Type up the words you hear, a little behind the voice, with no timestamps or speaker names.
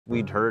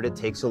We'd heard it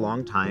takes a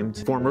long time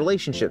to form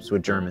relationships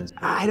with Germans.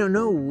 I don't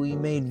know, we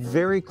made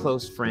very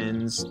close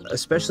friends,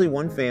 especially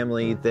one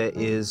family that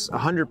is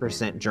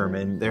 100%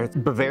 German. They're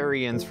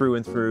Bavarian through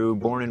and through,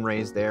 born and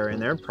raised there,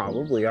 and they're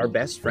probably our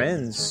best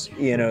friends,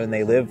 you know, and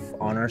they live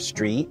on our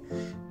street.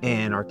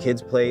 And our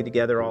kids play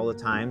together all the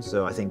time,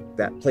 so I think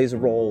that plays a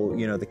role,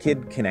 you know, the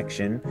kid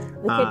connection.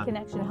 The kid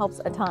connection helps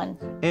a ton.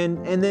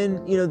 And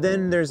then, you know,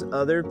 then there's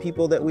other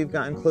people that we've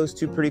gotten close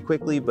to pretty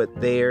quickly, but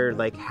they're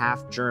like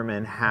half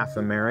German, half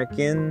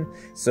American,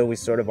 so we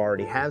sort of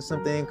already have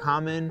something in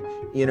common,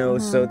 you know,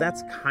 so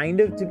that's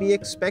kind of to be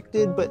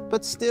expected,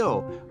 but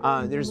still,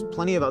 there's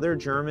plenty of other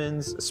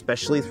Germans,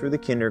 especially through the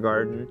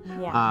kindergarten,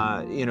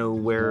 you know,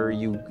 where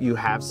you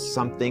have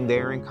something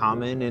there in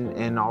common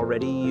and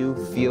already you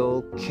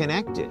feel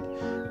connected.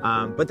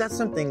 But that's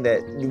something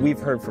that we've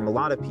heard from a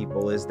lot of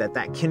people, is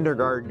that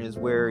kindergarten is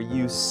where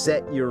you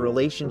set your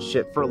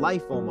relationship for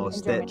life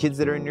almost. That kids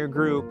that are in your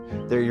group,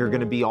 you're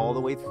going to be all the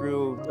way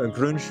through a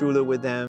Grundschule with them.